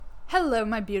Hello,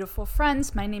 my beautiful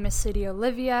friends. My name is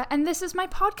Sadieolivia, and this is my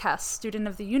podcast, Student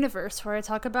of the Universe, where I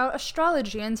talk about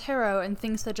astrology and tarot and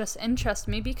things that just interest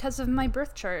me because of my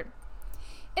birth chart.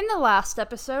 In the last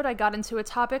episode, I got into a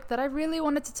topic that I really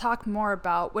wanted to talk more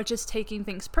about, which is taking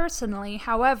things personally.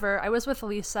 However, I was with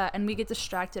Lisa, and we get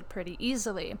distracted pretty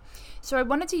easily. So I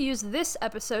wanted to use this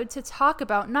episode to talk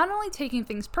about not only taking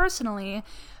things personally,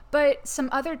 but some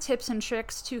other tips and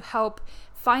tricks to help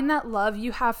find that love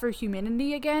you have for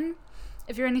humanity again.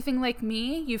 If you're anything like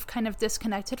me, you've kind of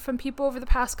disconnected from people over the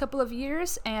past couple of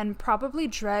years and probably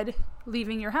dread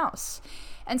leaving your house.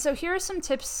 And so here are some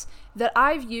tips that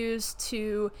I've used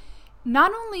to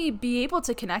not only be able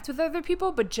to connect with other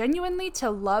people, but genuinely to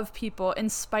love people in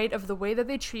spite of the way that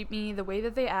they treat me, the way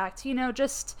that they act,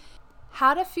 just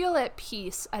how to feel at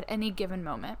peace at any given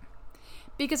moment.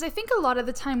 Because I think a lot of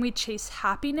the time we chase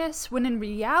happiness when in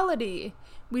reality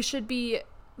we should be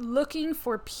looking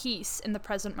for peace in the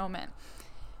present moment.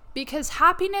 Because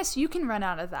happiness, you can run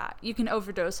out of that. You can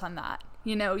overdose on that.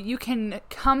 You can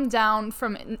come down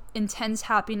from intense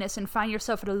happiness and find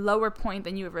yourself at a lower point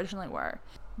than you originally were.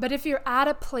 But if you're at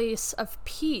a place of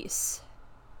peace,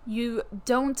 you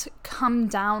don't come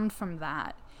down from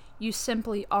that. You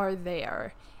simply are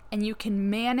there. And you can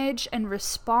manage and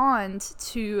respond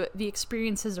to the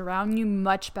experiences around you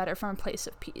much better from a place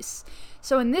of peace.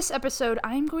 So in this episode,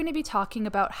 I'm going to be talking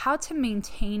about how to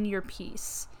maintain your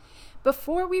peace.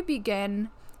 Before we begin,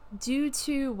 due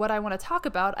to what I want to talk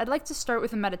about, I'd like to start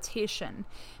with a meditation.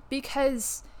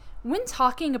 Because when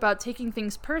talking about taking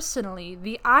things personally,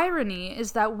 the irony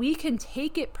is that we can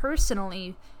take it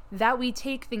personally that we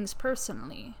take things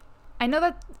personally. I know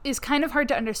that is kind of hard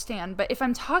to understand, but if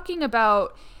I'm talking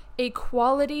about a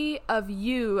quality of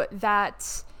you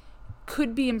that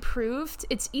could be improved,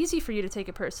 it's easy for you to take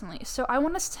it personally. So I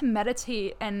want us to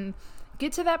meditate and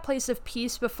get to that place of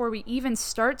peace before we even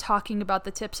start talking about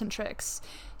the tips and tricks,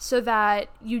 so that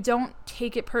you don't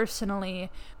take it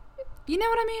personally. You know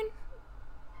what I mean?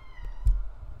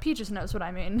 Peaches knows what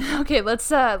I mean. Okay, let's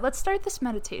start this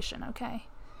meditation, okay?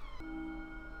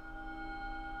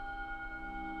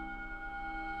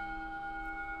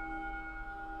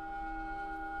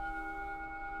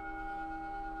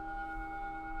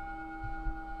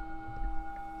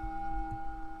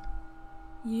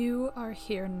 You are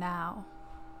here now.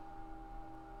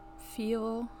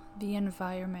 Feel the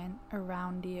environment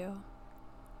around you.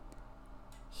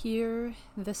 Hear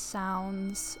the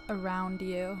sounds around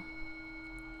you.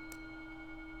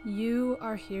 You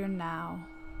are here now.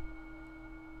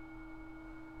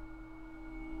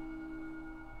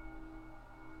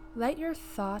 Let your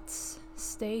thoughts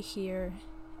stay here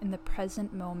in the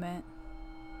present moment.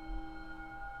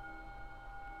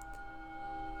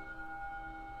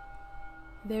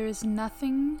 There is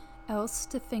nothing else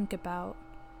to think about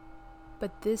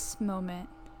but this moment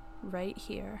right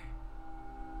here.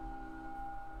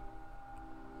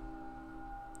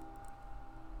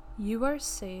 You are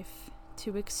safe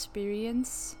to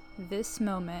experience this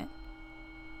moment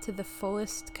to the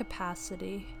fullest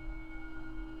capacity.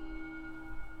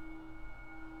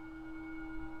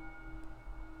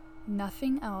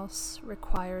 Nothing else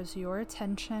requires your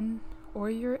attention or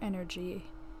your energy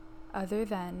other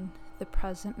than the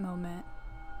present moment.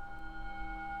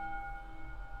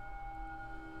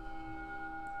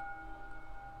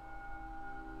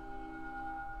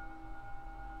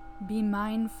 Be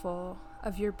mindful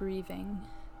of your breathing.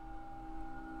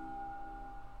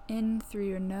 In through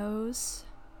your nose,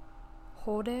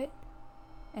 hold it,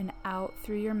 and out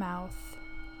through your mouth.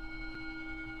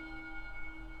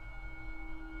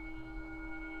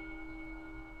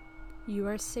 You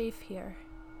are safe here.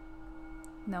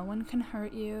 No one can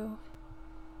hurt you.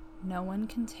 No one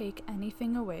can take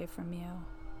anything away from you.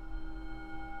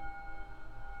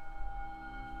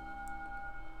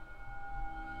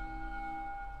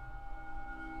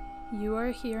 You are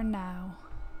here now,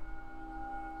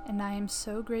 and I am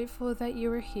so grateful that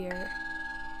you are here.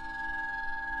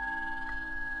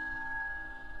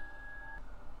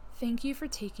 Thank you for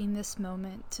taking this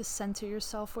moment to center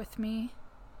yourself with me.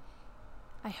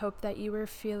 I hope that you are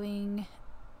feeling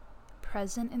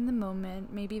present in the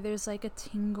moment. Maybe there's like a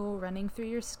tingle running through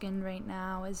your skin right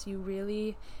now as you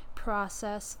really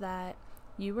process that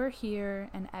you are here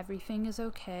and everything is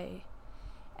okay.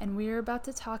 And we're about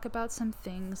to talk about some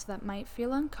things that might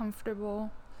feel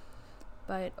uncomfortable,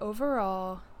 but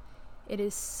overall, it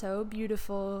is so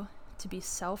beautiful to be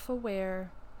self-aware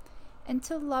and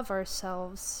to love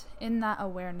ourselves in that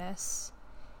awareness,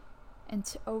 and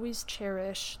to always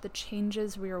cherish the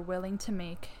changes we are willing to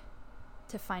make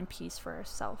to find peace for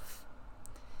ourselves.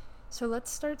 So let's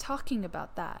start talking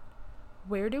about that.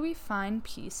 Where do we find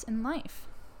peace in life?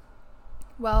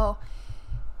 Well,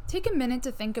 take a minute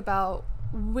to think about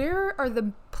where are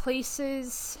the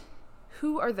places,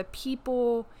 who are the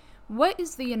people, what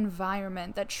is the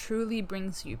environment that truly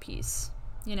brings you peace,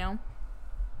 you know?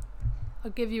 I'll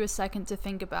give you a second to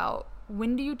think about,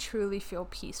 when do you truly feel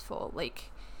peaceful? Like,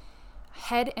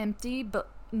 head empty, but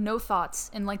no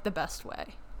thoughts in like the best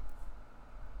way.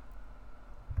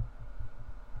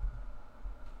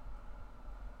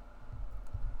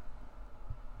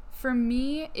 For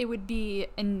me, it would be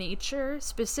in nature,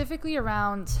 specifically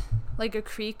around like a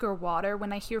creek or water.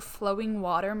 When I hear flowing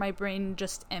water, my brain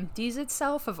just empties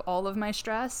itself of all of my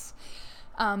stress.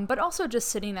 But also just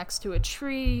sitting next to a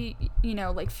tree, you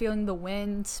know, like feeling the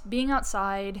wind, being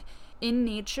outside in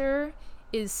nature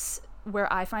is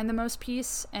where I find the most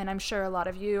peace. And I'm sure a lot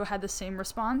of you had the same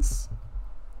response.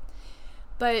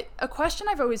 But a question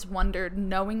I've always wondered,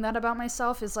 knowing that about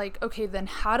myself, is like, okay, then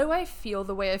how do I feel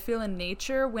the way I feel in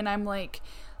nature when I'm like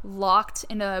locked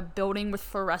in a building with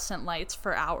fluorescent lights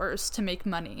for hours to make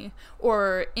money,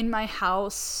 or in my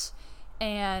house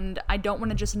and I don't want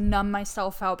to just numb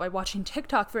myself out by watching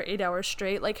TikTok for 8 hours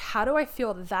straight? Like, how do I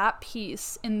feel that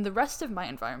peace in the rest of my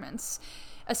environments,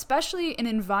 especially in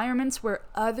environments where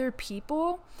other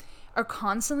people are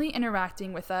constantly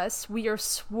interacting with us? We are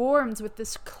swarmed with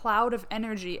this cloud of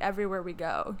energy everywhere we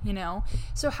go, you know?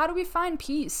 So how do we find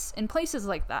peace in places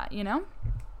like that, you know?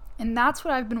 And that's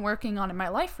what I've been working on in my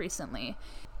life recently.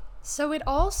 So it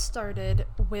all started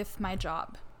with my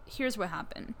job. Here's what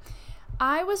happened.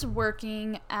 I was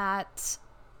working at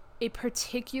a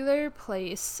particular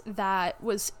place that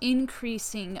was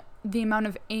increasing the amount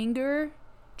of anger,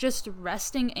 just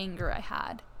resting anger I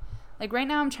had. Like right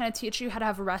now I'm trying to teach you how to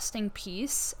have resting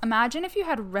peace. Imagine if you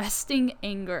had resting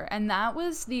anger, and that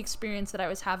was the experience that I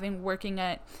was having working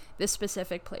at this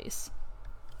specific place.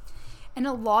 And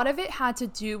a lot of it had to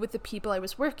do with the people I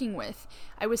was working with.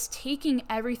 I was taking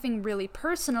everything really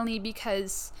personally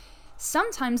because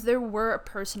sometimes there were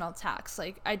personal attacks.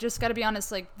 Like, I just gotta be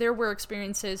honest, like, there were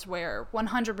experiences where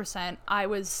 100% I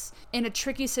was in a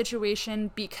tricky situation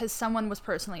because someone was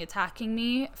personally attacking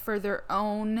me for their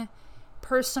own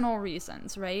personal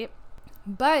reasons, right?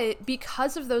 But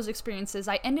because of those experiences,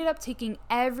 I ended up taking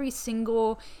every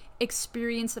single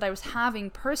experience that I was having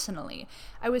personally.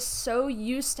 I was so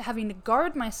used to having to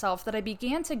guard myself that I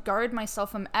began to guard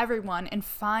myself from everyone and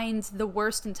find the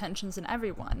worst intentions in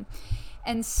everyone.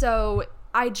 And so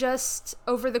I just,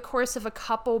 over the course of a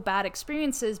couple bad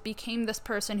experiences, became this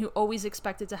person who always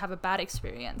expected to have a bad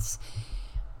experience.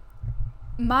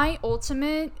 My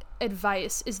ultimate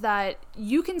advice is that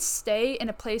you can stay in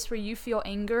a place where you feel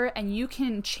anger, and you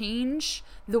can change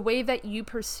the way that you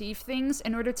perceive things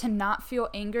in order to not feel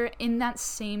anger in that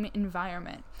same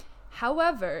environment.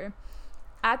 However,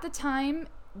 at the time,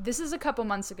 this is a couple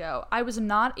months ago, I was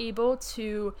not able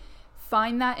to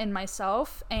find that in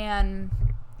myself, and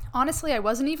honestly, I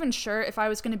wasn't even sure if I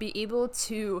was going to be able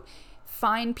to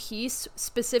find peace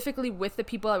specifically with the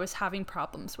people I was having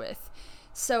problems with.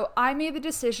 So I made the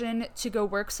decision to go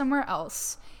work somewhere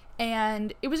else,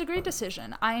 and it was a great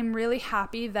decision. I am really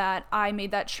happy that I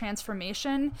made that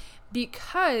transformation,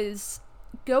 because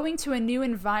going to a new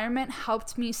environment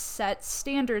helped me set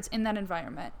standards in that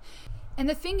environment. And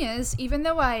the thing is, even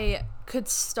though I could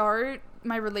start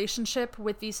my relationship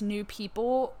with these new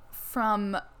people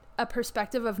from a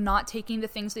perspective of not taking the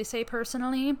things they say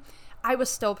personally, I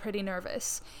was still pretty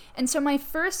nervous. And so my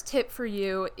first tip for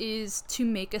you is to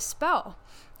make a spell.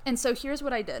 And so here's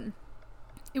what I did.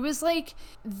 It was like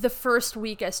the first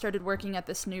week I started working at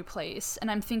this new place, and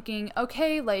I'm thinking,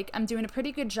 okay, like, I'm doing a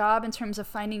pretty good job in terms of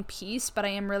finding peace, but I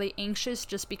am really anxious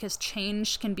just because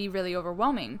change can be really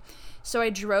overwhelming. So I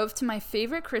drove to my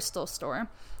favorite crystal store,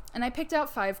 and I picked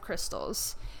out 5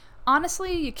 crystals.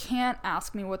 Honestly, you can't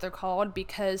ask me what they're called,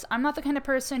 because I'm not the kind of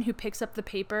person who picks up the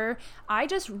paper. I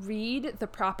just read the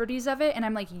properties of it and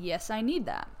I'm like, yes, I need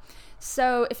that.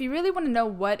 So if you really want to know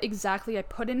what exactly I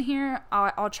put in here,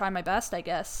 I'll try my best, I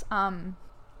guess.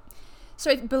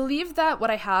 So I believe that what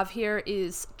I have here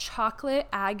is chocolate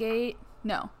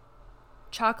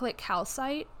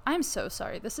calcite. I'm so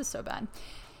sorry. This is so bad.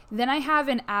 Then I have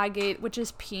an agate, which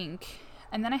is pink.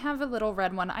 And then I have a little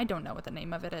red one. I don't know what the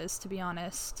name of it is, to be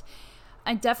honest.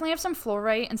 I definitely have some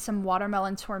fluorite and some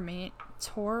watermelon tormite?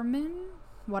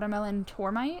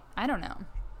 I don't know.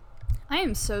 I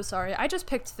am so sorry. I just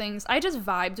picked things. I just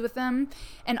vibed with them.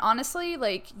 And honestly,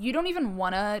 like, you don't even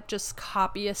want to just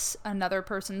copy another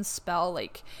person's spell.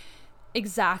 Like,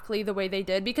 exactly the way they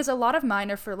did, because a lot of mine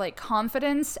are for like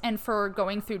confidence and for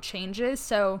going through changes.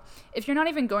 So if you're not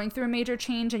even going through a major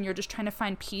change and you're just trying to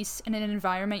find peace in an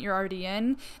environment you're already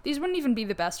in, these wouldn't even be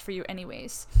the best for you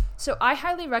anyways. So I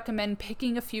highly recommend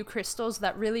picking a few crystals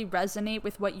that really resonate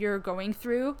with what you're going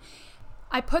through.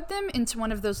 I put them into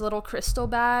one of those little crystal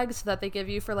bags that they give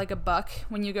you for like $1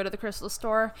 when you go to the crystal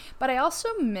store. But I also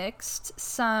mixed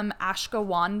some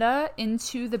ashwagandha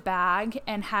into the bag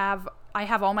and I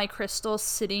have all my crystals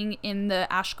sitting in the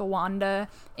ashwagandha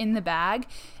in the bag.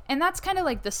 And that's kind of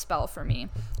like the spell for me.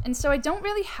 And so I don't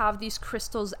really have these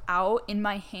crystals out in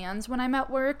my hands when I'm at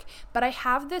work, but I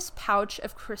have this pouch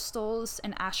of crystals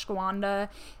and ashwagandha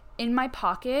in my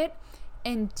pocket.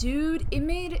 And dude, it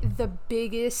made the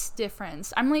biggest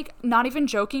difference. I'm like not even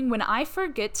joking. When I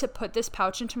forget to put this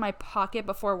pouch into my pocket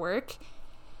before work,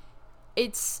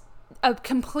 it's a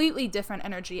completely different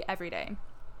energy every day.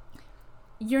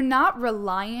 You're not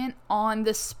reliant on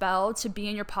the spell to be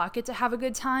in your pocket to have a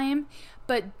good time,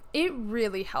 but it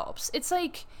really helps. It's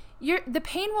like the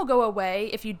pain will go away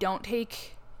if you don't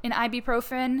take an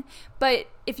ibuprofen, but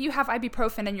if you have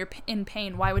ibuprofen and you're in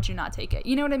pain, why would you not take it?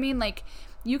 You know what I mean? Like,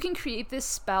 you can create this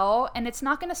spell and it's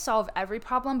not going to solve every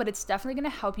problem, but it's definitely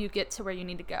going to help you get to where you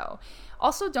need to go.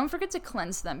 Also, don't forget to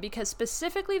cleanse them, because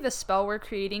specifically the spell we're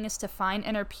creating is to find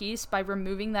inner peace by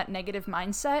removing that negative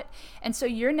mindset. And so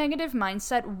your negative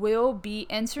mindset will be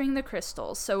entering the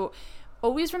crystals. So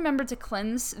always remember to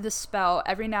cleanse the spell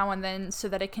every now and then so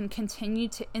that it can continue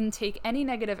to intake any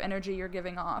negative energy you're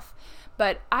giving off.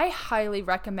 But I highly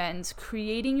recommend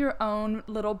creating your own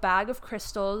little bag of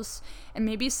crystals and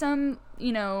maybe some,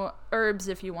 herbs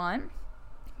if you want.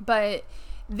 But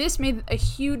this made a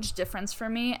huge difference for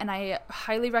me, and I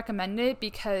highly recommend it,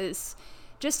 because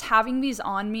just having these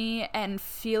on me and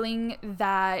feeling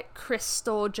that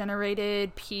crystal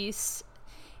generated peace,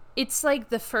 it's like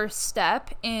the first step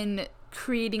in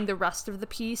creating the rest of the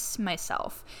piece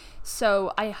myself.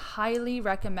 So I highly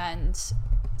recommend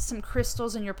some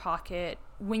crystals in your pocket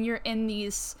when you're in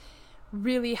these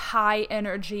really high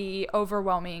energy,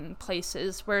 overwhelming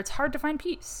places where it's hard to find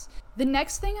peace. The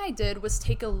next thing I did was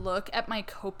take a look at my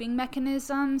coping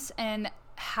mechanisms and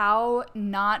how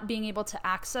not being able to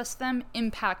access them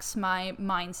impacts my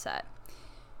mindset.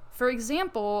 For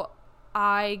example,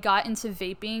 I got into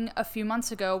vaping a few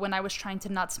months ago when I was trying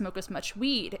to not smoke as much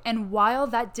weed. And while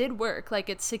that did work, like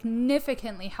it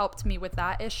significantly helped me with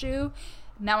that issue,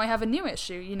 now I have a new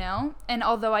issue, And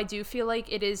although I do feel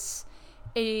like it is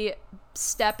a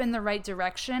step in the right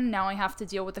direction, now I have to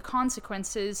deal with the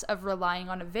consequences of relying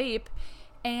on a vape.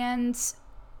 And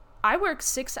I work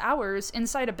 6 hours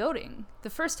inside a building. The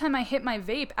first time I hit my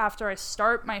vape after I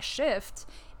start my shift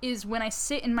is when I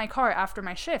sit in my car after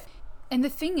my shift. And the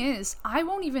thing is, I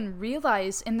won't even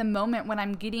realize in the moment when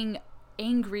I'm getting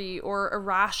angry or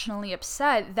irrationally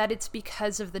upset that it's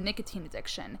because of the nicotine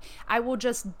addiction. I will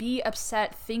just be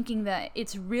upset thinking that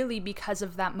it's really because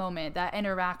of that moment, that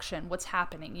interaction, what's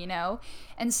happening,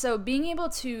 And so being able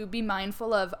to be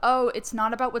mindful of, it's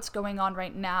not about what's going on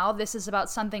right now, this is about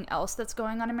something else that's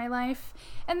going on in my life.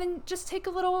 And then just take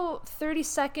a little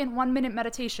 30-second, 1-minute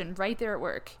meditation right there at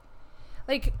work.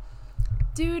 Like,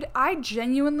 dude, I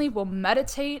genuinely will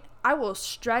meditate, I will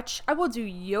stretch, I will do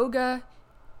yoga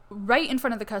right in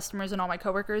front of the customers and all my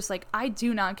coworkers. Like, I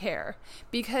do not care,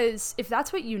 because if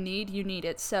that's what you need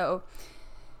it. So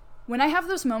when I have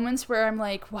those moments where I'm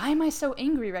like, why am I so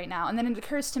angry right now? And then it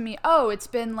occurs to me, it's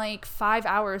been like 5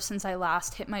 hours since I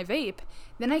last hit my vape.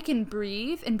 Then I can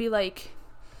breathe and be like,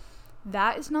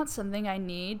 that is not something I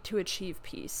need to achieve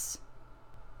peace.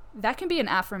 That can be an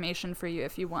affirmation for you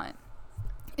if you want.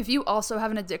 If you also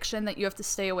have an addiction that you have to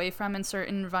stay away from in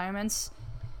certain environments,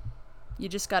 you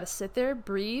just got to sit there,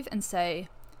 breathe, and say,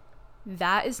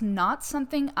 that is not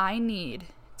something I need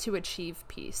to achieve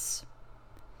peace.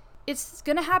 It's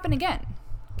going to happen again.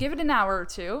 Give it an hour or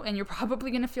two, and you're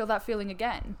probably going to feel that feeling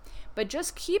again. But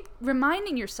just keep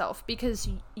reminding yourself, because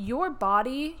your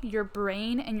body, your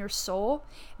brain, and your soul,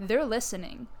 they're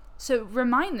listening. So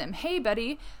remind them, hey,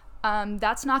 buddy,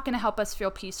 that's not going to help us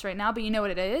feel peace right now, but you know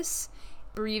what it is?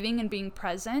 Breathing and being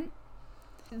present.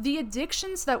 The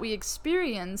addictions that we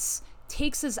experience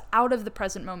takes us out of the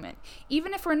present moment.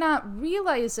 Even if we're not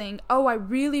realizing, I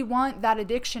really want that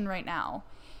addiction right now,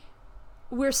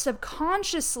 we're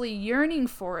subconsciously yearning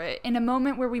for it in a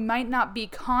moment where we might not be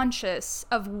conscious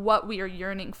of what we are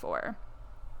yearning for.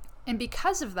 And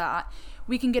because of that,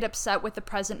 we can get upset with the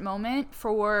present moment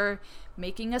for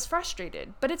making us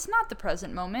frustrated. But it's not the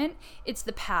present moment. It's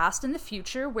the past and the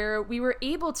future where we were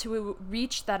able to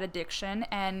reach that addiction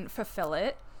and fulfill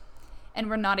it, and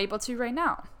we're not able to right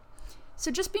now. So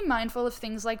just be mindful of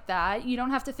things like that. You don't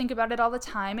have to think about it all the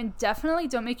time, and definitely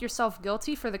don't make yourself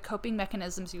guilty for the coping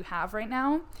mechanisms you have right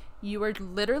now. You are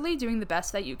literally doing the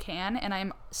best that you can, and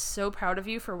I'm so proud of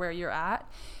you for where you're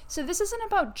at. So this isn't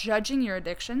about judging your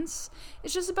addictions.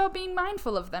 It's just about being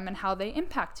mindful of them and how they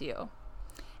impact you.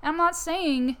 And I'm not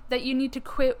saying that you need to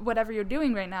quit whatever you're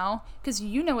doing right now because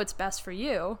you know what's best for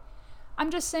you. I'm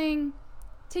just saying,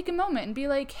 take a moment and be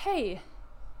like, hey,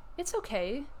 it's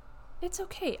okay. It's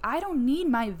okay. I don't need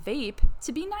my vape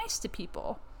to be nice to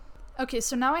people. Okay,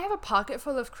 so now I have a pocket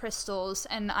full of crystals,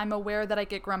 and I'm aware that I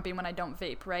get grumpy when I don't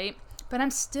vape, right? But I'm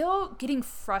still getting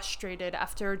frustrated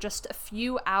after just a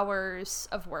few hours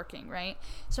of working, right?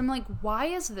 So I'm like, why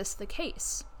is this the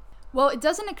case? Well, it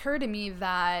doesn't occur to me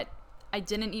that I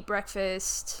didn't eat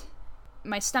breakfast,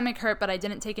 my stomach hurt, but I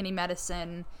didn't take any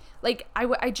medicine. Like,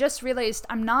 I just realized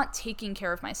I'm not taking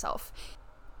care of myself.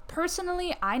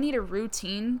 Personally, I need a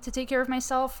routine to take care of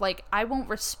myself. Like, I won't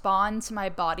respond to my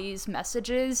body's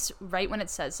messages right when it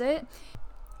says it.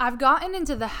 I've gotten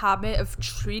into the habit of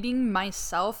treating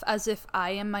myself as if I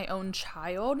am my own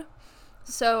child.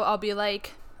 So I'll be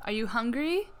like, are you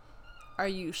hungry? Are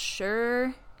you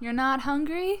sure you're not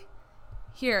hungry?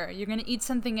 Here, you're gonna eat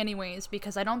something anyways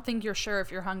because I don't think you're sure if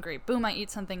you're hungry. Boom, I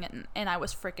eat something and I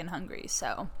was freaking hungry.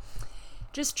 So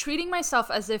just treating myself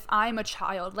as if I'm a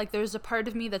child. Like, there's a part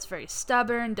of me that's very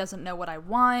stubborn, doesn't know what I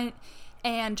want,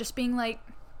 and just being like,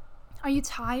 are you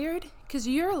tired? Because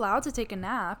you're allowed to take a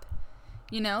nap.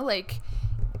 You know, like,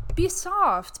 be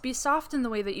soft. Be soft in the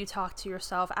way that you talk to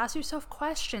yourself. Ask yourself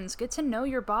questions. Get to know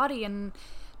your body and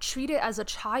treat it as a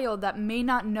child that may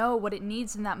not know what it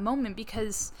needs in that moment,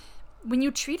 because when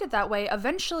you treat it that way,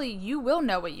 eventually you will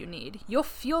know what you need. You'll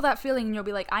feel that feeling and you'll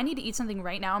be like, I need to eat something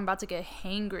right now. I'm about to get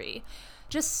hangry.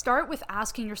 Just start with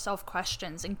asking yourself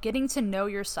questions and getting to know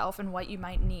yourself and what you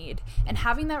might need. And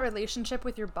having that relationship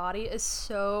with your body is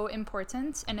so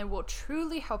important, and it will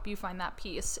truly help you find that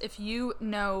peace if you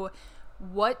know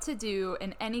what to do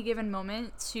in any given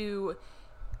moment to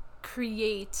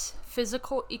create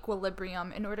physical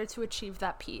equilibrium in order to achieve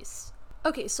that peace.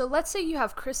 Okay, so let's say you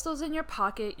have crystals in your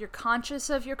pocket, you're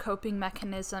conscious of your coping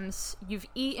mechanisms, you've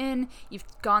eaten, you've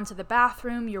gone to the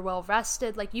bathroom, you're well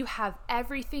rested, like you have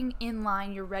everything in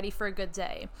line, you're ready for a good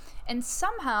day. And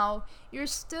somehow you're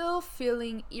still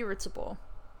feeling irritable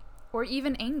or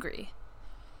even angry.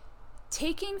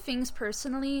 Taking things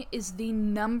personally is the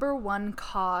number one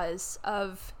cause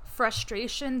of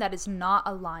frustration that is not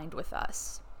aligned with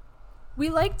us. We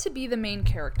like to be the main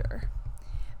character.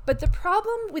 But the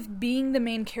problem with being the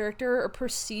main character or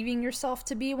perceiving yourself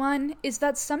to be one is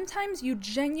that sometimes you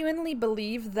genuinely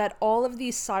believe that all of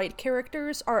these side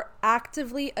characters are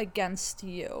actively against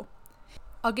you.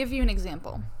 I'll give you an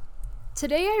example.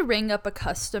 Today I rang up a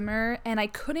customer and I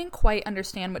couldn't quite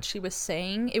understand what she was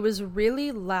saying. It was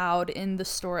really loud in the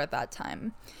store at that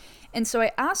time. And so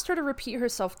I asked her to repeat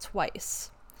herself twice.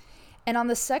 And on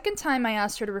the second time I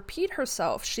asked her to repeat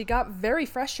herself, she got very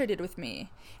frustrated with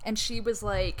me. And she was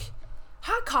like,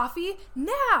 hot coffee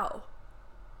now!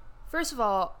 First of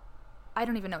all, I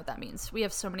don't even know what that means. We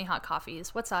have so many hot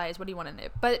coffees. What size? What do you want in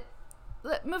it? But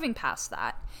moving past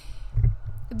that,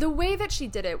 the way that she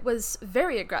did it was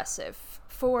very aggressive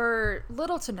for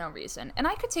little to no reason. And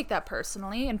I could take that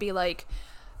personally and be like,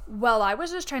 well, I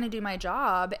was just trying to do my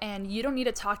job, and you don't need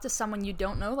to talk to someone you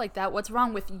don't know like that. What's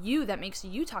wrong with you that makes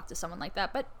you talk to someone like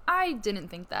that? But I didn't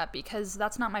think that, because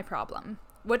that's not my problem.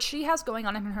 What she has going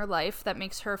on in her life that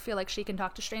makes her feel like she can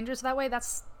talk to strangers that way,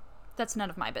 that's none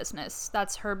of my business.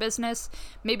 That's her business,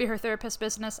 maybe her therapist's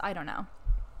business, I don't know.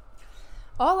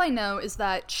 All I know is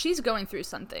that she's going through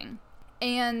something,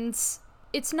 and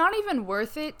it's not even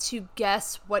worth it to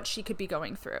guess what she could be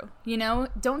going through. You know,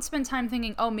 don't spend time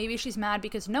thinking, oh, maybe she's mad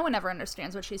because no one ever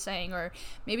understands what she's saying, or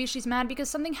maybe she's mad because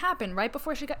something happened right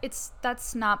before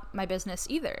that's not my business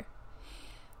either.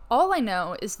 All I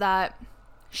know is that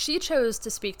she chose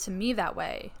to speak to me that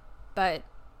way, but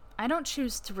I don't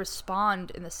choose to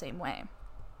respond in the same way.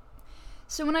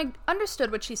 So when I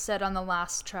understood what she said on the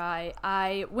last try,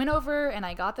 I went over and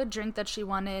I got the drink that she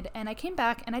wanted, and I came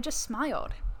back and I just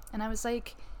smiled. And I was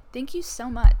like, thank you so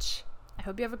much. I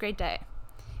hope you have a great day.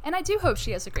 And I do hope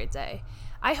she has a great day.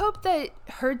 I hope that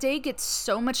her day gets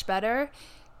so much better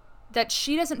that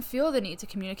she doesn't feel the need to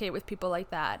communicate with people like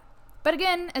that. But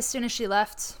again, as soon as she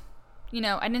left, you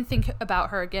know, I didn't think about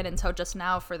her again until just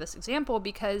now for this example,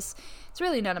 because it's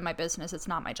really none of my business. It's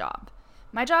not my job.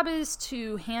 My job is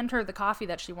to hand her the coffee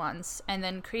that she wants and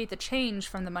then create the change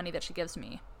from the money that she gives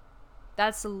me.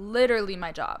 That's literally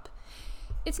my job.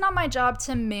 It's not my job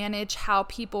to manage how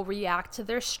people react to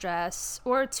their stress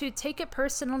or to take it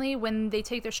personally when they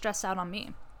take their stress out on me.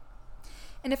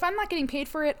 And if I'm not getting paid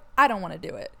for it, I don't want to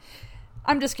do it.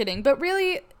 I'm just kidding. But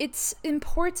really, it's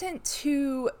important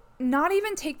to not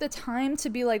even take the time to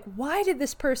be like, why did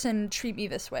this person treat me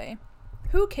this way?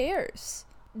 Who cares?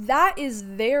 That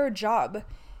is their job.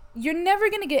 You're never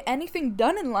going to get anything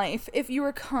done in life if you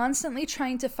are constantly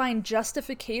trying to find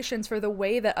justifications for the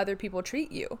way that other people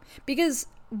treat you. Because,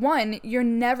 one, you're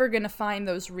never going to find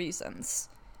those reasons.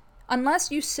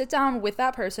 Unless you sit down with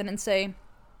that person and say,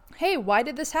 hey, why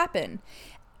did this happen?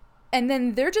 And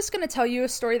then they're just going to tell you a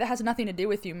story that has nothing to do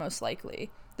with you, most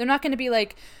likely. They're not going to be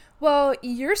like, well,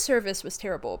 your service was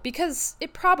terrible, because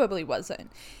it probably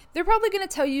wasn't. They're probably going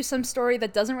to tell you some story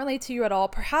that doesn't relate to you at all,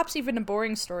 perhaps even a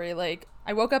boring story like,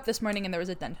 I woke up this morning and there was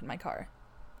a dent in my car.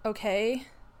 Okay,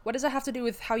 what does that have to do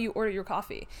with how you order your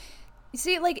coffee? You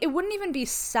see, like, it wouldn't even be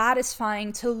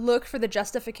satisfying to look for the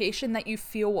justification that you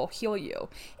feel will heal you.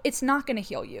 It's not going to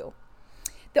heal you.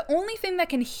 The only thing that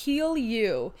can heal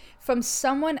you from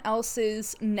someone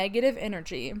else's negative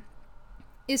energy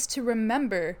is to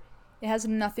remember it has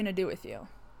nothing to do with you.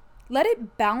 Let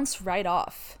it bounce right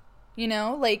off. You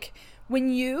know, like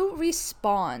when you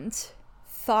respond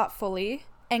thoughtfully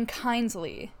and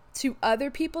kindly to other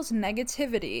people's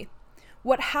negativity,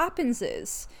 what happens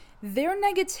is their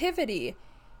negativity,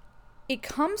 it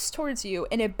comes towards you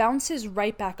and it bounces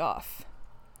right back off.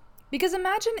 Because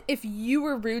imagine if you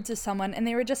were rude to someone and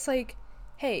they were just like,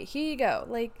 hey, here you go.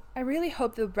 Like, I really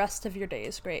hope the rest of your day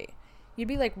is great. You'd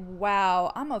be like,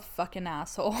 wow, I'm a fucking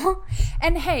asshole.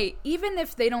 And hey, even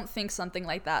if they don't think something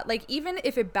like that, like even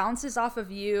if it bounces off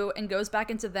of you and goes back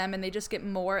into them and they just get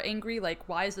more angry, like,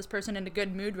 why is this person in a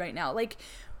good mood right now? Like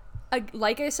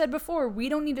I said before, we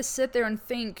don't need to sit there and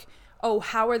think, oh,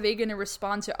 how are they going to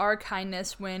respond to our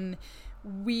kindness when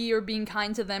we are being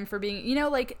kind to them for being, you know,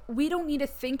 like, we don't need to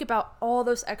think about all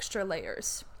those extra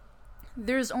layers.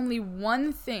 There's only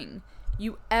one thing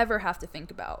you ever have to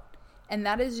think about, and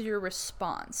that is your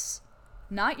response.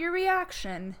 Not your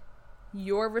reaction,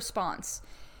 your response.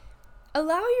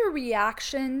 Allow your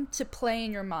reaction to play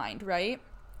in your mind, right?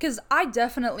 Because I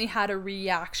definitely had a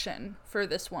reaction for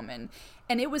this woman,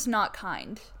 and it was not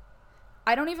kind.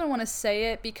 I don't even want to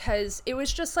say it because it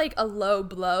was just like a low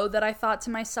blow that I thought to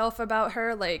myself about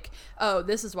her, like, oh,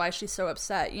 this is why she's so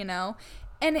upset, you know?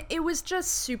 And it was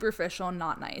just superficial and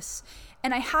not nice.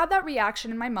 And I had that reaction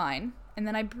in my mind, and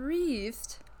then I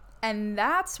breathed, and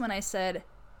that's when I said,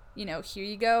 you know, here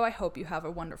you go, I hope you have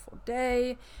a wonderful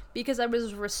day, because I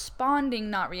was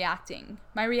responding, not reacting.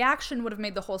 My reaction would have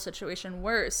made the whole situation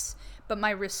worse, but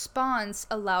my response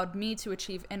allowed me to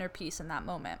achieve inner peace in that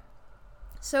moment.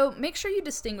 So make sure you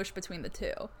distinguish between the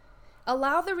two.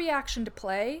 Allow the reaction to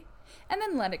play, and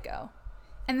then let it go,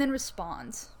 and then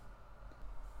respond.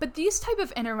 But these type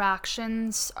of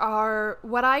interactions are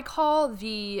what I call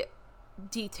the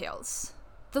details,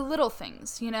 the little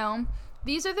things, you know?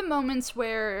 These are the moments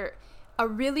where a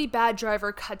really bad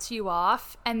driver cuts you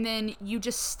off, and then you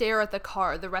just stare at the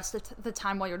car the rest of the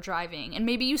time while you're driving, and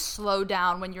maybe you slow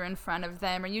down when you're in front of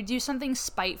them, or you do something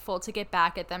spiteful to get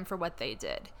back at them for what they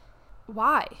did.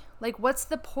 Why? Like, what's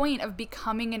the point of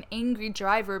becoming an angry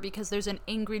driver because there's an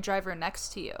angry driver next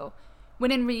to you?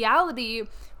 When in reality,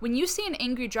 when you see an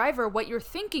angry driver, what you're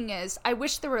thinking is, I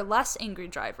wish there were less angry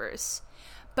drivers.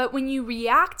 But when you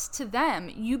react to them,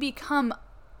 you become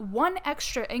one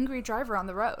extra angry driver on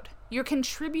the road. You're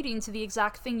contributing to the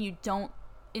exact thing you don't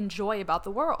enjoy about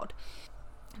the world.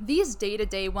 These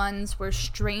day-to-day ones where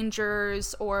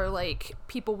strangers or like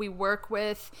people we work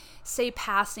with say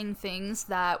passing things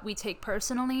that we take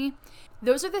personally,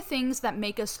 those are the things that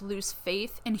make us lose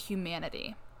faith in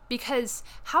humanity. Because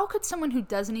how could someone who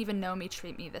doesn't even know me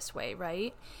treat me this way,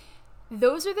 right?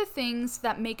 Those are the things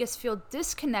that make us feel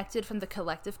disconnected from the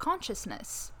collective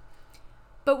consciousness.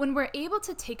 But when we're able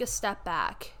to take a step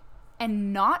back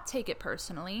and not take it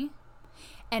personally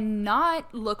and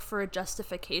not look for a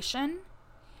justification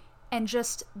and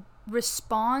just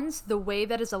respond the way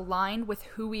that is aligned with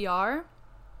who we are,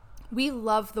 we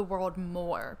love the world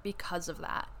more because of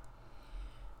that.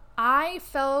 I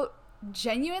felt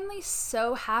genuinely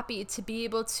so happy to be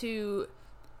able to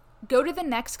go to the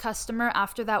next customer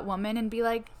after that woman and be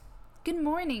like, good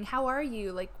morning, how are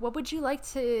you? Like, what would you like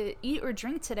to eat or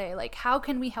drink today? Like, how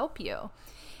can we help you?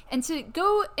 And to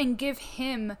go and give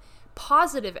him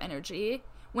positive energy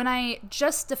when I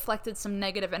just deflected some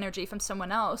negative energy from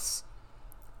someone else,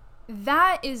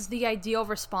 that is the ideal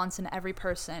response in every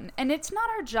person. And it's not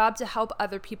our job to help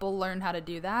other people learn how to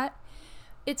do that.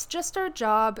 It's just our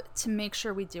job to make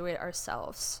sure we do it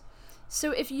ourselves.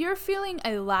 So if you're feeling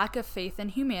a lack of faith in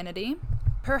humanity,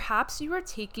 perhaps you are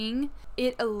taking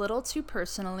it a little too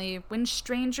personally when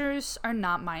strangers are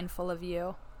not mindful of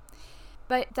you.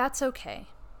 But that's okay.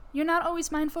 You're not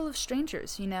always mindful of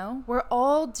strangers, you know? We're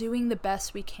all doing the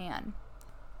best we can.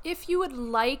 If you would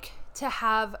like to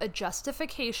have a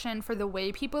justification for the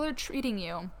way people are treating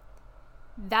you,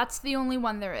 that's the only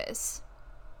one there is.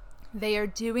 They are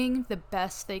doing the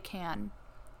best they can.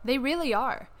 They really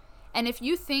are. And if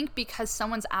you think because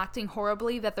someone's acting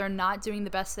horribly that they're not doing the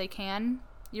best they can,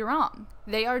 you're wrong.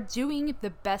 They are doing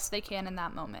the best they can in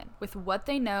that moment, with what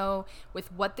they know,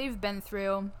 with what they've been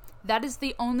through. That is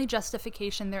the only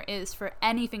justification there is for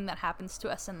anything that happens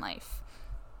to us in life.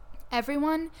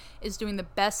 Everyone is doing the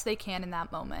best they can in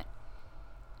that moment.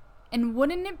 And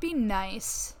wouldn't it be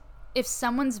nice if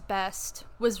someone's best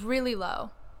was really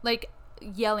low? Like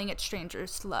yelling at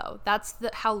strangers low. That's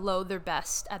how low their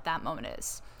best at that moment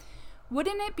is.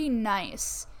 Wouldn't it be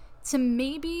nice to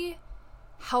maybe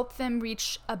help them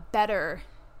reach a better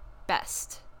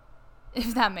best?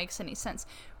 If that makes any sense.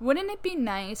 Wouldn't it be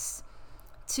nice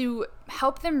to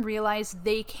help them realize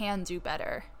they can do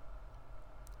better?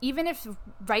 Even if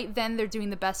right then they're doing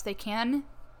the best they can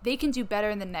do better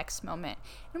in the next moment.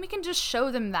 And we can just show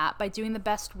them that by doing the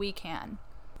best we can.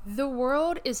 The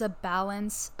world is a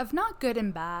balance of not good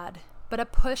and bad, but a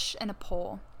push and a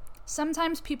pull.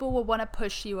 Sometimes people will want to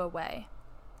push you away.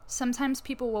 Sometimes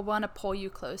people will want to pull you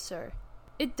closer.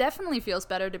 It definitely feels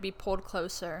better to be pulled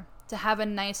closer, to have a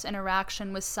nice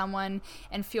interaction with someone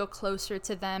and feel closer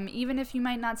to them, even if you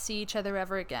might not see each other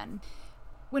ever again.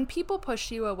 When people push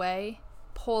you away,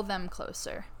 pull them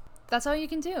closer. That's all you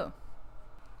can do.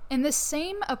 And the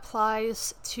same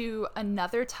applies to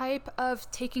another type of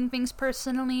taking things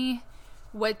personally,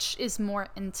 which is more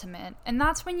intimate. And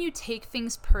that's when you take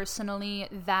things personally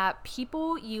that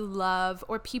people you love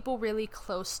or people really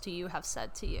close to you have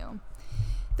said to you.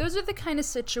 Those are the kind of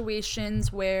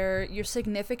situations where your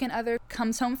significant other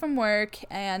comes home from work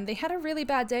and they had a really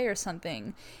bad day or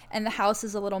something, and the house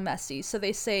is a little messy. So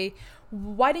they say,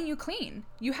 why didn't you clean?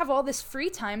 You have all this free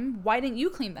time. Why didn't you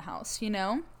clean the house, you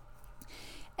know?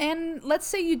 And let's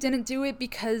say you didn't do it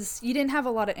because you didn't have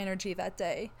a lot of energy that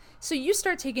day. So you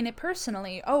start taking it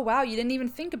personally. Oh, wow, you didn't even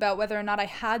think about whether or not I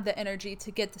had the energy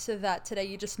to get to that today.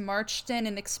 You just marched in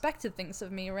and expected things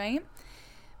of me, right?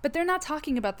 But they're not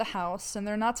talking about the house, and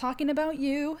they're not talking about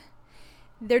you.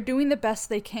 They're doing the best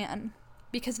they can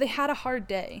because they had a hard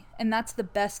day, and that's the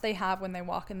best they have when they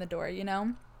walk in the door, you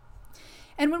know?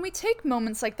 And when we take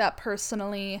moments like that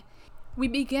personally, we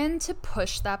begin to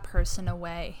push that person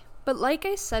away. But like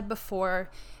I said before,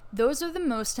 those are the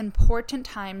most important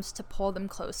times to pull them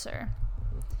closer.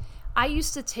 I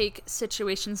used to take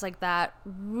situations like that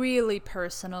really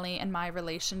personally in my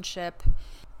relationship,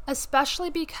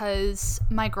 especially because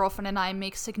my girlfriend and I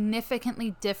make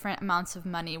significantly different amounts of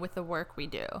money with the work we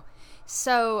do.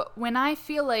 So when I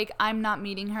feel like I'm not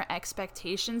meeting her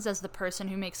expectations as the person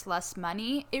who makes less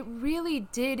money, it really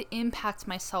did impact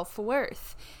my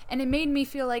self-worth. And it made me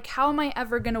feel like, how am I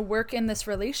ever going to work in this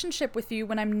relationship with you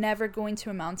when I'm never going to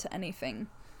amount to anything?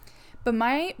 But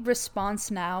my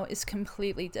response now is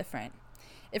completely different.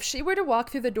 If she were to walk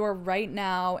through the door right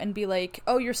now and be like,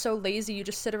 oh, you're so lazy, you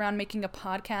just sit around making a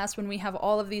podcast when we have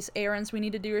all of these errands we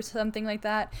need to do or something like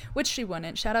that, which she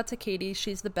wouldn't. Shout out to Katie,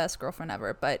 she's the best girlfriend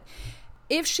ever. But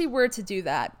if she were to do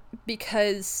that,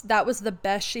 because that was the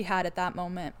best she had at that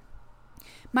moment,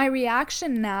 my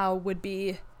reaction now would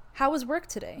be, how was work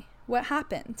today? What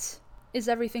happened? Is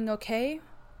everything okay?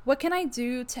 What can I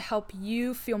do to help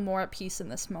you feel more at peace in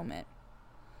this moment?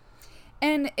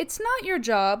 And it's not your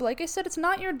job, like I said, it's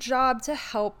not your job to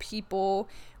help people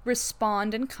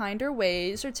respond in kinder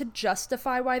ways or to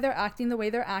justify why they're acting the way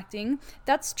they're acting.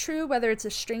 That's true whether it's a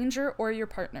stranger or your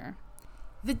partner.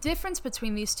 The difference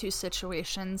between these two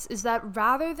situations is that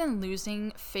rather than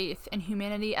losing faith in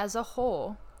humanity as a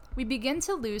whole, we begin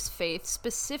to lose faith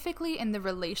specifically in the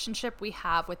relationship we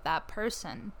have with that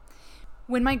person.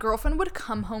 When my girlfriend would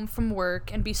come home from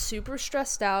work and be super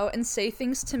stressed out and say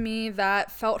things to me that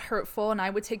felt hurtful and I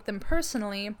would take them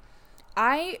personally,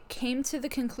 I came to the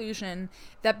conclusion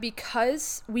that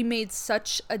because we made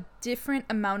such a different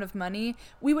amount of money,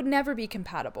 we would never be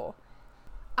compatible.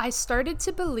 I started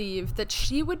to believe that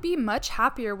she would be much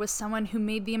happier with someone who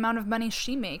made the amount of money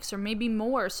she makes, or maybe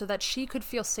more, so that she could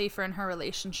feel safer in her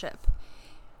relationship.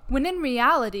 When in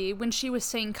reality, when she was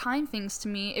saying kind things to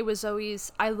me, it was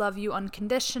always, I love you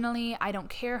unconditionally, I don't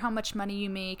care how much money you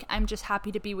make, I'm just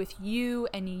happy to be with you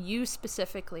and you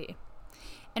specifically.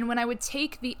 And when I would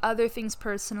take the other things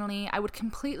personally, I would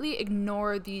completely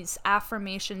ignore these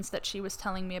affirmations that she was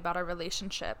telling me about our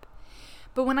relationship.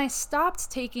 But when I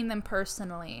stopped taking them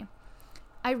personally,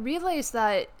 I realized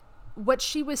that what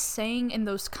she was saying in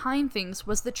those kind things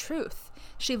was the truth.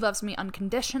 She loves me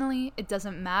unconditionally. It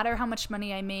doesn't matter how much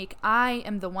money I make. I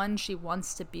am the one she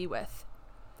wants to be with.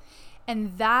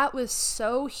 And that was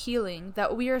so healing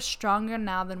that we are stronger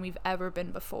now than we've ever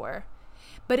been before.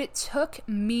 But it took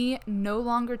me no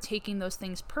longer taking those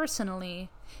things personally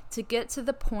to get to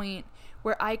the point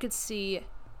where I could see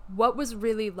what was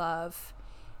really love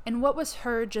and what was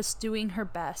her just doing her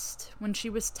best when she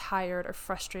was tired or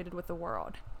frustrated with the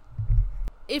world.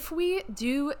 If we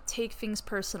do take things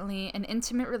personally in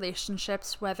intimate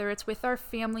relationships, whether it's with our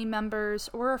family members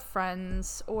or our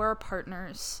friends or our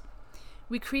partners,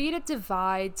 we create a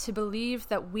divide to believe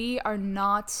that we are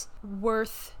not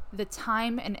worth the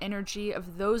time and energy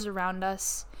of those around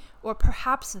us, or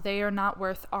perhaps they are not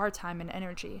worth our time and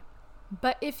energy.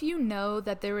 But if you know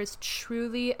that there is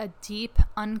truly a deep,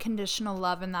 unconditional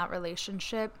love in that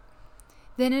relationship,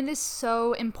 then it is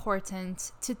so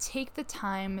important to take the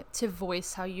time to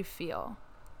voice how you feel.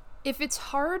 If it's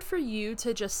hard for you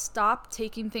to just stop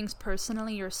taking things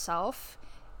personally yourself,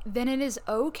 then it is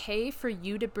okay for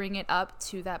you to bring it up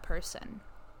to that person.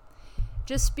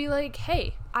 Just be like,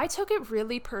 hey, I took it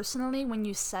really personally when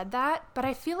you said that, but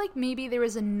I feel like maybe there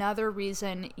was another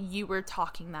reason you were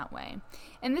talking that way.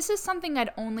 And this is something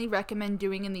I'd only recommend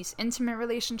doing in these intimate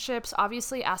relationships.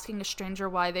 Obviously, asking a stranger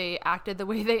why they acted the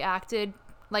way they acted,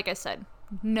 like I said,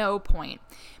 no point.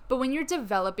 But when you're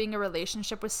developing a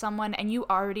relationship with someone and you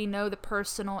already know the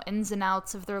personal ins and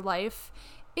outs of their life,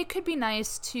 it could be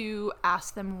nice to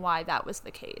ask them why that was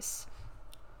the case.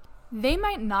 They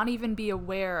might not even be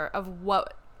aware of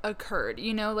what occurred,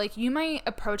 like you might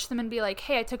approach them and be like,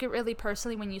 hey, I took it really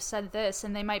personally when you said this,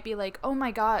 and they might be like, oh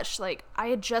my gosh, like I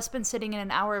had just been sitting in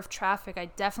an hour of traffic, I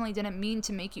definitely didn't mean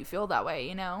to make you feel that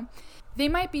way, They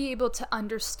might be able to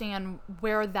understand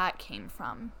where that came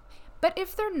from. But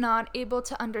if they're not able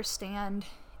to understand,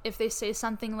 if they say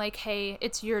something like, hey,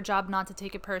 it's your job not to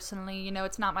take it personally,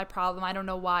 it's not my problem, I don't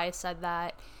know why I said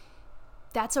that,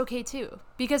 that's okay too,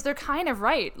 because they're kind of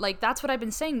right. Like, that's what I've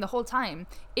been saying the whole time.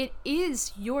 It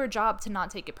is your job to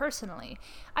not take it personally.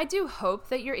 I do hope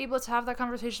that you're able to have that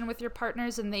conversation with your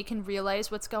partners and they can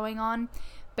realize what's going on.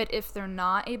 But if they're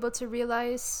not able to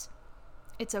realize,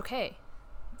 it's okay.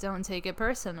 Don't take it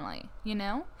personally,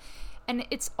 And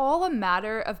it's all a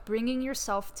matter of bringing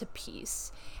yourself to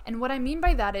peace. And what I mean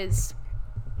by that is,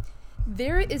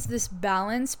 there is this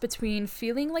balance between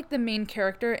feeling like the main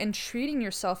character and treating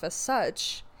yourself as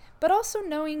such, but also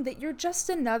knowing that you're just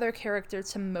another character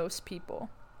to most people.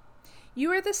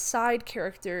 You are the side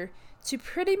character to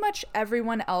pretty much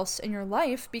everyone else in your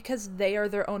life because they are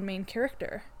their own main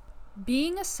character.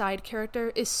 Being a side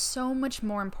character is so much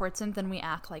more important than we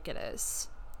act like it is.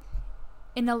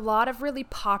 In a lot of really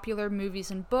popular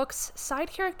movies and books, side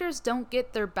characters don't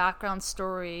get their background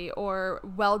story or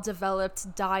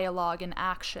well-developed dialogue and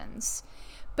actions.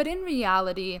 But in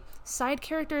reality, side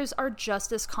characters are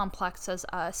just as complex as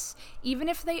us, even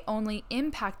if they only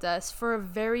impact us for a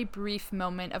very brief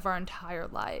moment of our entire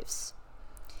lives.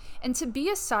 And to be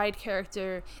a side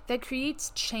character that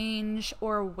creates change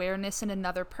or awareness in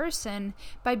another person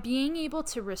by being able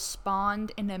to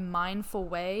respond in a mindful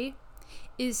way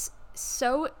is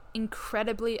so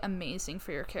incredibly amazing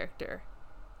for your character.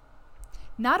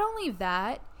 Not only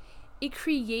that, it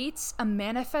creates a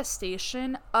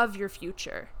manifestation of your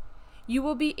future. You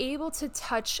will be able to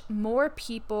touch more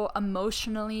people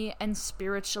emotionally and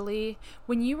spiritually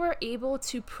when you are able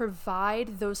to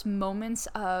provide those moments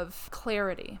of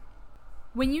clarity.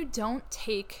 When you don't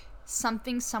take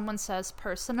something someone says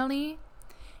personally,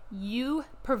 you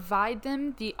provide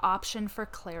them the option for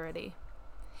clarity.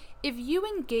 If you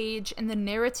engage in the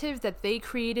narrative that they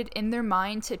created in their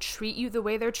mind to treat you the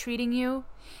way they're treating you,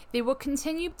 they will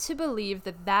continue to believe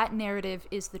that that narrative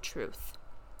is the truth.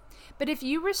 But if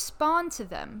you respond to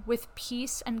them with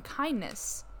peace and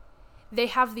kindness, they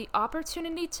have the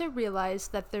opportunity to realize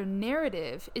that their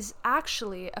narrative is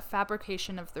actually a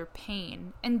fabrication of their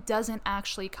pain and doesn't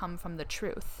actually come from the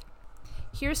truth.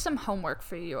 Here's some homework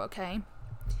for you, okay?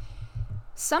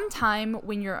 Sometime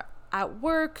when you're at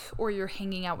work, or you're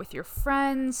hanging out with your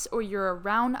friends, or you're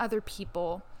around other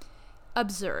people,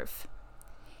 observe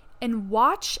and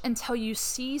watch until you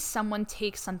see someone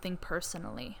take something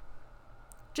personally.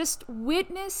 Just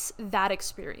witness that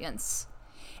experience.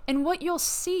 And what you'll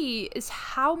see is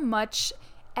how much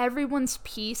everyone's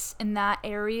peace in that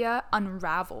area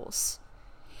unravels,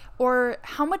 or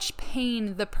how much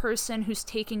pain the person who's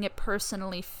taking it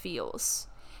personally feels.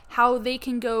 How they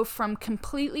can go from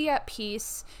completely at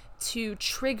peace to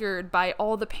triggered by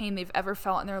all the pain they've ever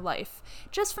felt in their life,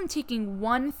 just from taking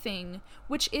one thing,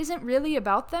 which isn't really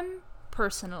about them,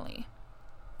 personally.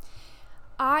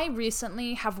 I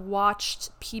recently have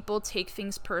watched people take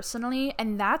things personally,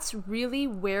 and that's really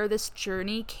where this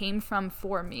journey came from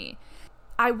for me.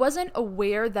 I wasn't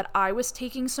aware that I was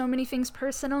taking so many things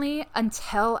personally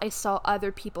until I saw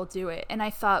other people do it. And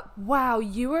I thought, wow,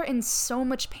 you are in so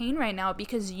much pain right now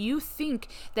because you think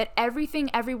that everything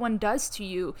everyone does to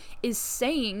you is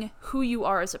saying who you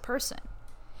are as a person.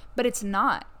 But it's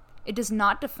not. It does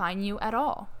not define you at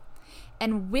all.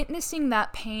 And witnessing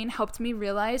that pain helped me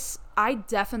realize I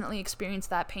definitely experienced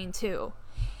that pain too.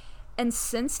 And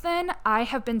since then, I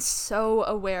have been so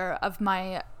aware of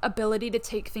my ability to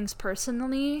take things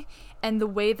personally and the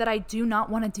way that I do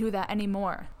not want to do that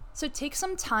anymore. So take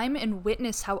some time and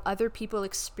witness how other people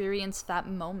experience that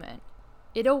moment.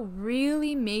 It'll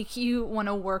really make you want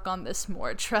to work on this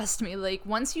more, trust me. Like,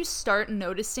 once you start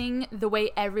noticing the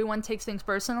way everyone takes things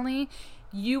personally,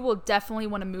 you will definitely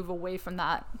want to move away from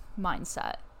that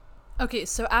mindset. Okay,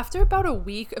 so after about a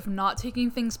week of not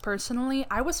taking things personally,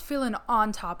 I was feeling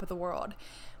on top of the world.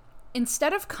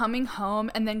 Instead of coming home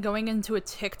and then going into a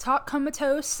TikTok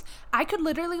comatose, I could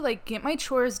literally get my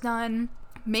chores done,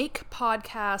 make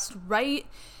podcasts, write,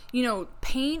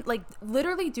 paint,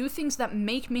 literally do things that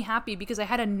make me happy because I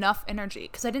had enough energy,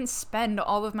 because I didn't spend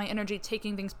all of my energy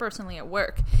taking things personally at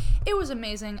work. It was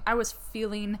amazing. I was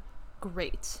feeling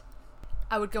great.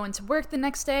 I would go into work the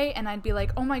next day and I'd be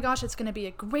like, oh my gosh, it's going to be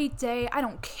a great day. I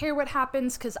don't care what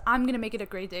happens because I'm going to make it a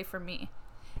great day for me.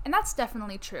 And that's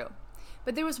definitely true.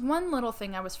 But there was one little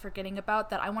thing I was forgetting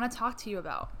about that I want to talk to you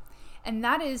about. And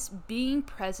that is being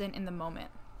present in the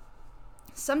moment.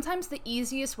 Sometimes the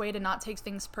easiest way to not take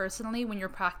things personally when you're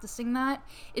practicing that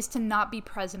is to not be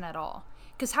present at all.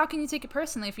 Because how can you take it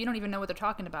personally if you don't even know what they're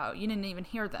talking about? You didn't even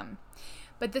hear them.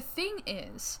 But the thing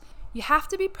is, you have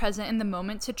to be present in the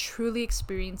moment to truly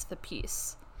experience the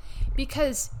peace.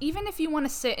 Because even if you want to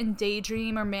sit and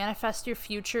daydream or manifest your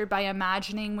future by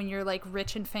imagining when you're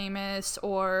rich and famous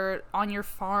or on your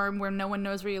farm where no one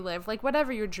knows where you live,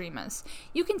 whatever your dream is,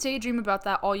 you can daydream about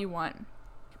that all you want.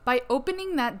 By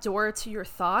opening that door to your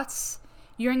thoughts,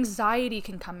 your anxiety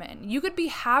can come in. You could be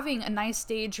having a nice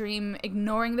daydream,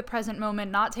 ignoring the present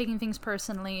moment, not taking things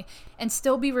personally, and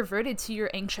still be reverted to your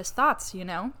anxious thoughts,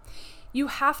 You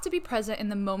have to be present in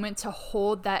the moment to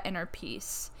hold that inner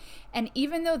peace. And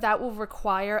even though that will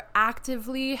require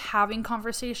actively having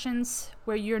conversations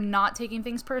where you're not taking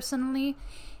things personally,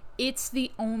 it's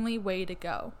the only way to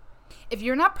go. If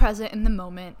you're not present in the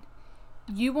moment,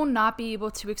 you will not be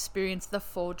able to experience the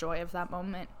full joy of that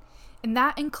moment. And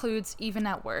that includes even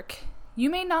at work. You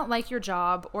may not like your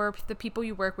job or the people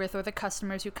you work with or the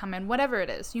customers who come in, whatever it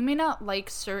is. You may not like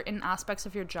certain aspects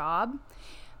of your job,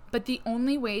 but the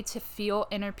only way to feel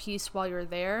inner peace while you're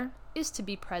there is to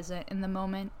be present in the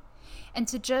moment and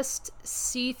to just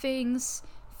see things,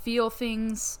 feel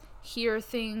things, hear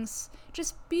things,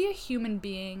 just be a human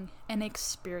being and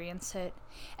experience it.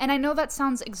 And I know that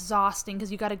sounds exhausting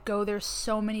because you got to go there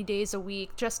so many days a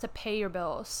week just to pay your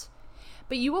bills.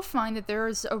 But you will find that there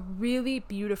is a really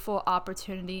beautiful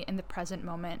opportunity in the present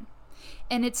moment.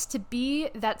 And it's to be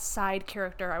that side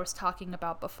character I was talking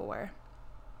about before.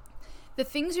 The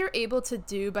things you're able to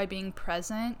do by being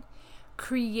present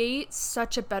create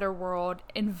such a better world,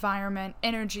 environment,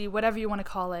 energy, whatever you want to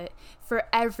call it, for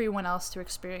everyone else to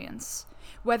experience.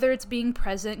 Whether it's being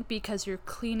present because you're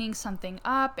cleaning something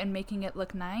up and making it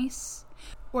look nice,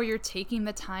 or you're taking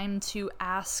the time to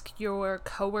ask your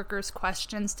coworkers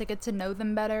questions to get to know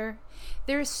them better.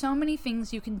 There are so many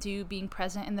things you can do being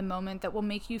present in the moment that will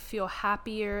make you feel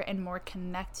happier and more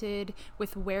connected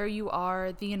with where you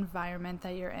are, the environment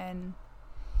that you're in.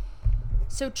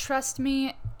 So trust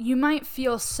me, you might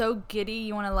feel so giddy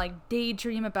you want to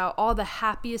daydream about all the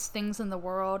happiest things in the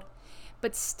world,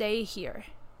 but stay here.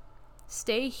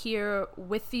 Stay here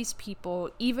with these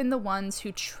people, even the ones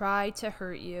who try to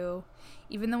hurt you,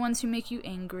 even the ones who make you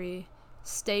angry.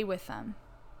 Stay with them.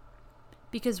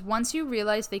 Because once you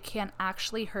realize they can't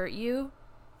actually hurt you,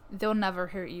 they'll never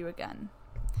hurt you again.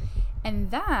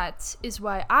 And that is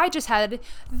why I just had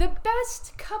the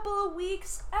best couple of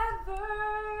weeks ever.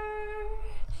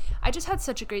 I just had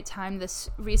such a great time this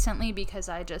recently because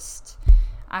I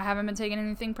haven't been taking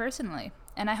anything personally.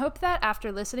 And I hope that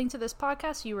after listening to this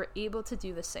podcast, you were able to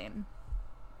do the same.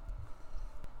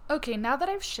 Okay, now that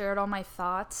I've shared all my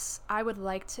thoughts, I would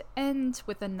like to end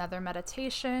with another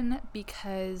meditation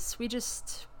because we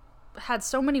just had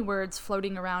so many words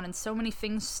floating around and so many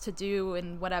things to do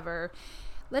and whatever.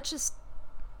 Let's just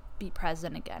be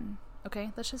present again,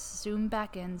 okay? Let's just zoom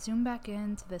back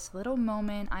into this little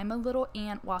moment. I'm a little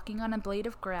ant walking on a blade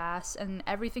of grass and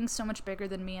everything's so much bigger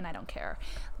than me and I don't care.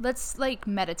 Let's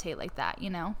meditate like that,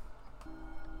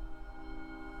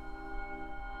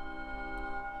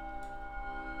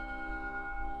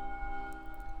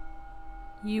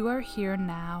 You are here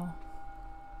now.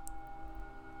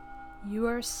 You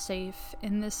are safe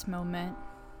in this moment.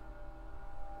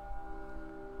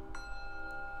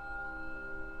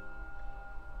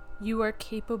 You are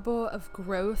capable of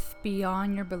growth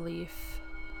beyond your belief.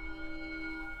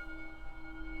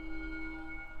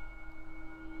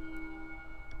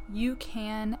 You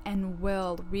can and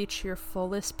will reach your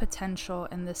fullest potential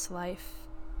in this life.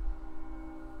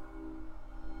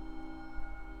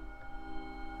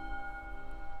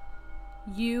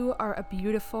 You are a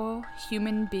beautiful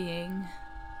human being.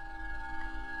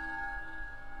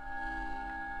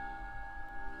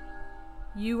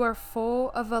 You are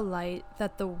full of a light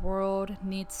that the world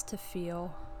needs to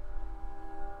feel.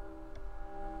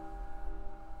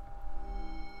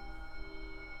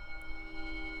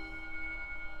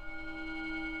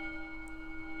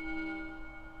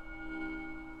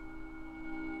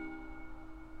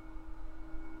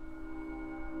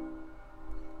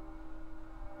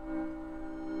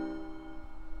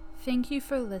 Thank you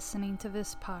for listening to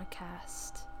this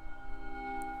podcast.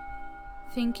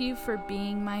 Thank you for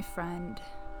being my friend.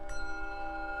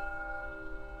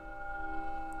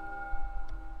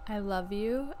 I love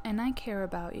you and I care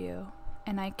about you,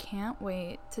 and I can't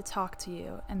wait to talk to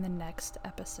you in the next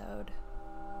episode.